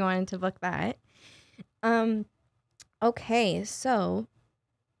stephanie@bana.ca if you wanted to book that. Okay, so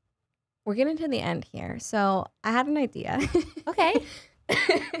we're getting to the end here. So I had an idea. Okay.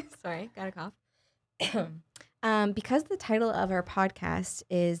 Sorry, got a cough. Because the title of our podcast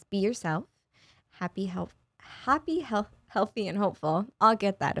is Be Yourself, happy, healthy, and hopeful. I'll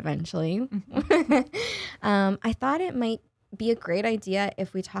get that eventually. I thought it might be a great idea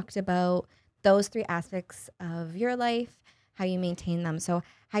if we talked about those three aspects of your life, how you maintain them. So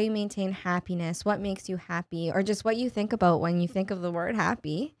how you maintain happiness, what makes you happy, or just what you think about when you think of the word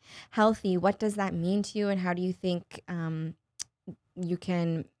happy. Healthy, what does that mean to you, and how do you think you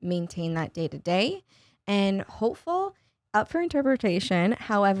can maintain that day to day? And hopeful, up for interpretation.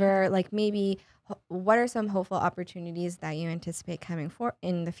 However, like maybe what are some hopeful opportunities that you anticipate coming for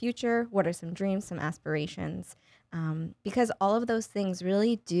in the future? What are some dreams, some aspirations? Because all of those things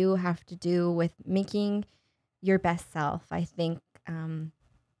really do have to do with making your best self, I think, in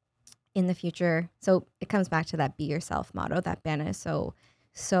the future. So it comes back to that Be Yourself motto that BANA so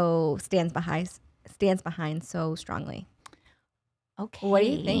stands behind so strongly. Okay. What do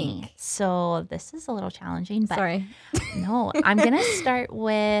you think? So this is a little challenging, but Sorry. no, I'm going to start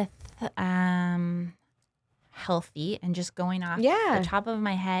with healthy, and just going off Yeah. the top of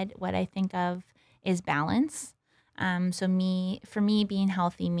my head, what I think of is balance. So for me, being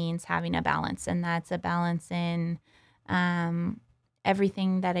healthy means having a balance, and that's a balance in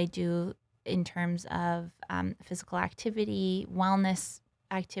everything that I do in terms of physical activity, wellness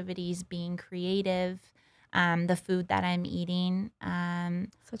activities, being creative, the food that I'm eating.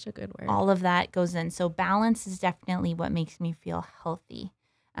 Such a good word. All of that goes in. So balance is definitely what makes me feel healthy.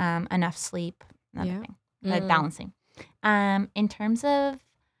 Enough sleep, another thing. But balancing. In terms of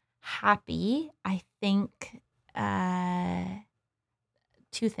happy, I think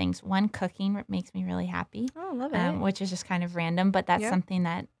two things. One, cooking makes me really happy, Oh, love it. which is just kind of random, but that's Yep. something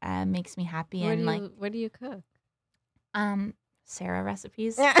that makes me happy. What do you cook? Sarah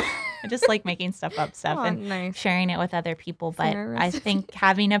recipes. Yeah. I just like making stuff up and Nice. sharing it with other people. But Sarah I recipes. think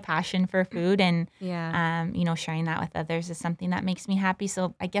having a passion for food and Yeah. sharing that with others is something that makes me happy.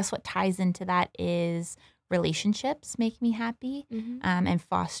 So I guess what ties into that is relationships make me happy, and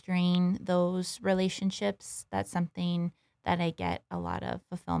fostering those relationships. That's something that I get a lot of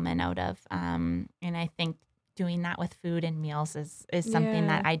fulfillment out of. And I think doing that with food and meals is something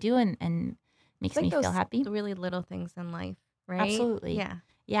that I do and makes It's me like feel those happy. really little things in life, right? Absolutely. Yeah.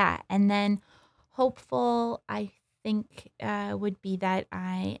 Yeah. And then hopeful, I think, would be that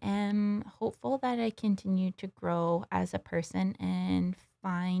I am hopeful that I continue to grow as a person and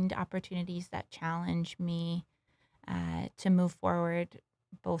find opportunities that challenge me to move forward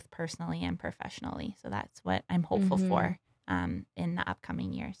both personally and professionally. So that's what I'm hopeful for in the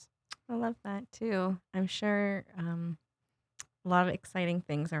upcoming years. I love that too. I'm sure a lot of exciting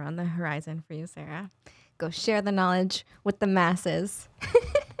things are on the horizon for you, Sarah. Go share the knowledge with the masses.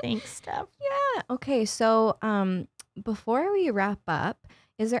 Thanks, Steph. Yeah. Okay. So before we wrap up,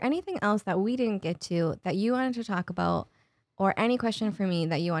 is there anything else that we didn't get to that you wanted to talk about, or any question for me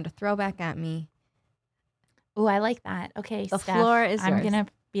that you want to throw back at me? Oh, I like that. Okay, The Steph, floor is I'm yours. going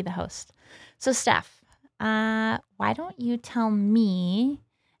to be the host. So, Steph, why don't you tell me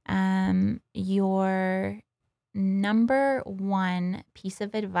your number one piece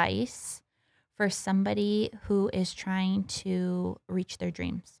of advice for somebody who is trying to reach their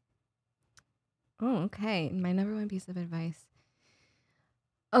dreams? Oh, okay. My number one piece of advice.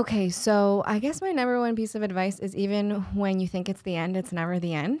 Okay, so I guess my number one piece of advice is even when you think it's the end, it's never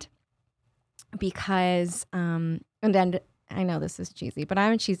the end. Because, and then I know this is cheesy, but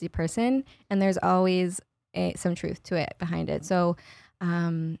I'm a cheesy person, and there's always some truth to it behind it. So,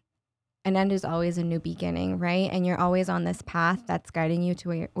 um, an end is always a new beginning, right? And you're always on this path that's guiding you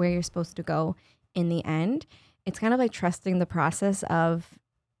to where you're supposed to go in the end. It's kind of like trusting the process of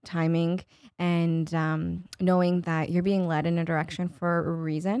timing and knowing that you're being led in a direction for a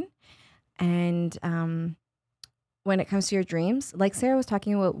reason. And when it comes to your dreams, like Sarah was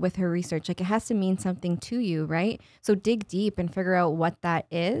talking about with her research, like it has to mean something to you, right? So dig deep and figure out what that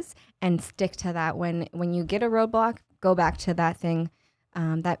is and stick to that. When you get a roadblock, go back to that thing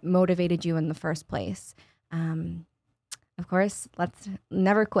that motivated you in the first place. Of course, let's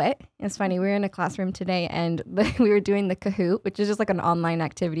never quit. It's funny, we were in a classroom today and we were doing the Kahoot, which is just like an online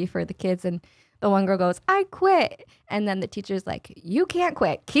activity for the kids. And the one girl goes, I quit. And then the teacher's like, you can't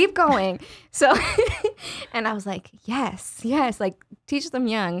quit, keep going. So, and I was like, yes, like teach them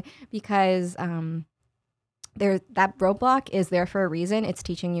young because that roadblock is there for a reason. It's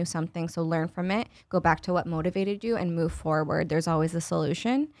teaching you something. So learn from it, go back to what motivated you and move forward. There's always a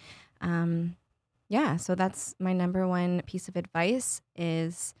solution. Yeah, so that's my number one piece of advice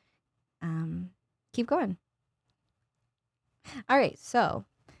is keep going. All right, so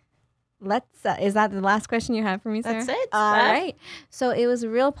let's, is that the last question you have for me, Sarah? That's it. All right. So it was a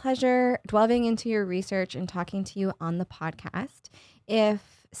real pleasure delving into your research and talking to you on the podcast.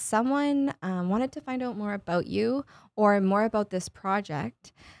 If someone wanted to find out more about you or more about this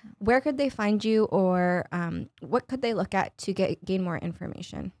project, where could they find you or what could they look at to gain more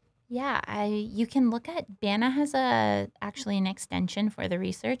information? Yeah, you can look at Banna has actually an extension for the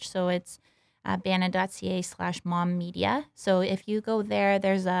research, so it's banna.ca/mom media. So if you go there,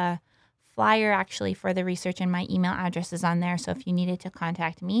 there's a flyer actually for the research, and my email address is on there. So if you needed to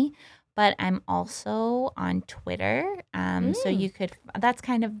contact me, but I'm also on Twitter. So you could that's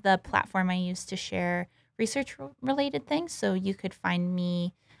kind of the platform I use to share research related things. So you could find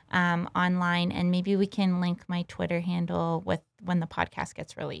me online, and maybe we can link my Twitter handle with when the podcast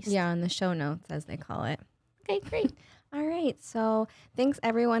gets released. Yeah, on the show notes, as they call it. Okay, great. All right. So thanks,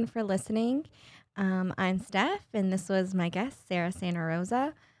 everyone, for listening. I'm Steph, and this was my guest, Sarah Santa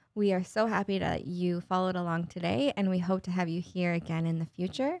Rosa. We are so happy that you followed along today, and we hope to have you here again in the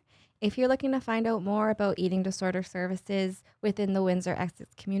future. If you're looking to find out more about eating disorder services within the Windsor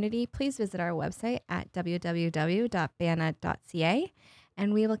Essex community, please visit our website at www.banna.ca.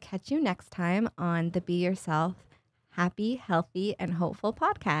 And we will catch you next time on the Be Yourself, Happy, Healthy, and Hopeful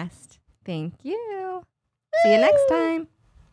podcast. Thank you. See you next time.